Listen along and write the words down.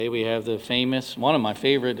We have the famous, one of my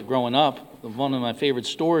favorite growing up, one of my favorite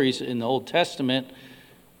stories in the Old Testament.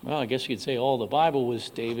 Well, I guess you could say all the Bible was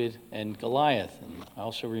David and Goliath. And I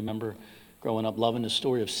also remember growing up loving the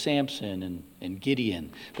story of Samson and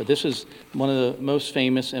Gideon. But this is one of the most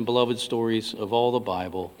famous and beloved stories of all the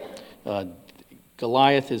Bible.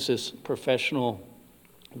 Goliath is this professional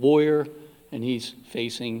warrior, and he's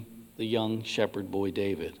facing the young shepherd boy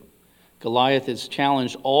David. Goliath has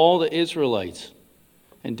challenged all the Israelites,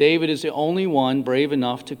 and David is the only one brave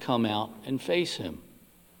enough to come out and face him.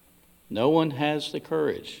 No one has the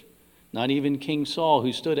courage, not even King Saul,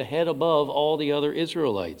 who stood a head above all the other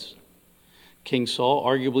Israelites. King Saul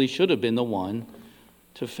arguably should have been the one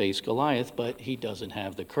to face Goliath, but he doesn't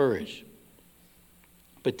have the courage.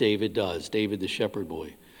 But David does, David the shepherd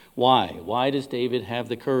boy. Why? Why does David have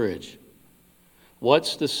the courage?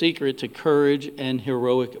 What's the secret to courage and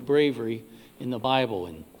heroic bravery in the Bible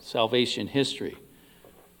and salvation history,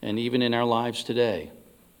 and even in our lives today?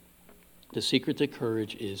 The secret to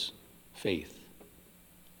courage is faith.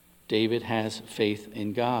 David has faith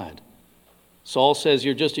in God. Saul says,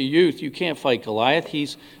 "You're just a youth. You can't fight Goliath.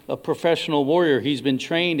 He's a professional warrior. He's been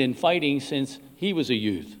trained in fighting since he was a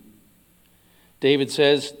youth." David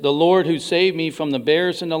says, "The Lord who saved me from the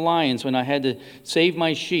bears and the lions when I had to save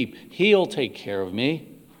my sheep, he'll take care of me."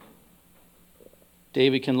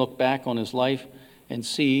 David can look back on his life and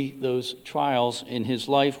see those trials in his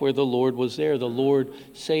life where the Lord was there. The Lord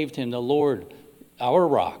saved him. The Lord, our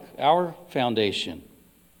rock, our foundation.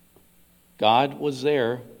 God was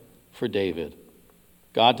there for David.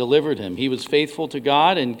 God delivered him. He was faithful to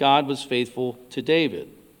God, and God was faithful to David.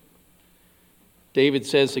 David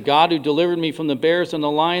says, "The God who delivered me from the bears and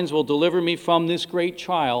the lions will deliver me from this great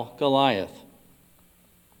trial, Goliath."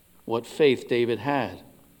 What faith David had.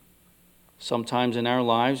 Sometimes in our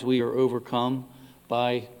lives we are overcome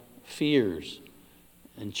by fears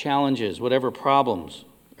and challenges, whatever problems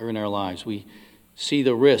are in our lives. We see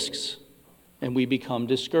the risks and we become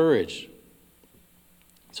discouraged.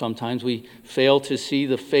 Sometimes we fail to see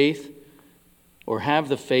the faith or have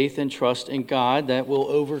the faith and trust in God that will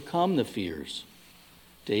overcome the fears.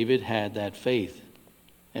 David had that faith,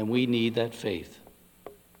 and we need that faith.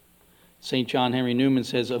 St. John Henry Newman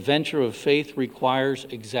says, "A venture of faith requires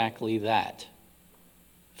exactly that,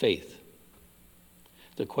 faith."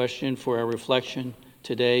 The question for our reflection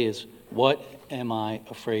today is, what am I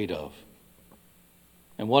afraid of?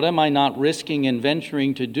 And what am I not risking and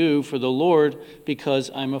venturing to do for the Lord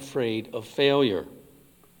because I'm afraid of failure?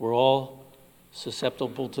 We're all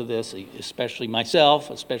susceptible to this, especially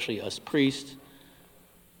myself, especially us priests.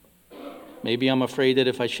 Maybe I'm afraid that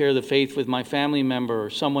if I share the faith with my family member or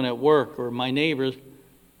someone at work or my neighbor,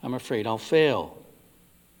 I'm afraid I'll fail.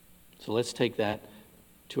 So let's take that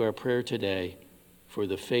to our prayer today for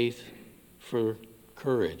the faith, for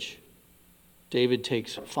courage. David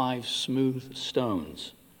takes 5 smooth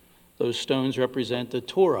stones. Those stones represent the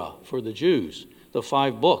Torah for the Jews, the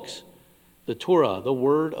 5 books, the Torah, the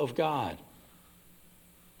Word of God.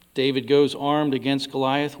 David goes armed against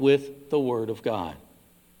Goliath with the Word of God.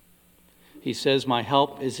 He says, "My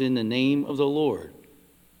help is in the name of the Lord,"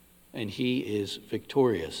 and he is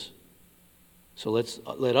victorious. So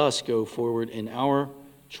let us go forward in our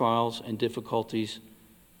trials and difficulties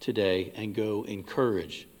today and go in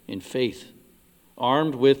courage, in faith,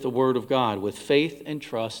 armed with the Word of God, with faith and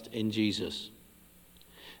trust in Jesus.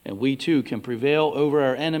 And we too can prevail over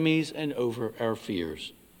our enemies and over our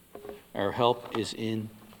fears. Our help is in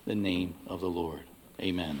the name of the Lord.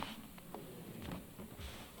 Amen.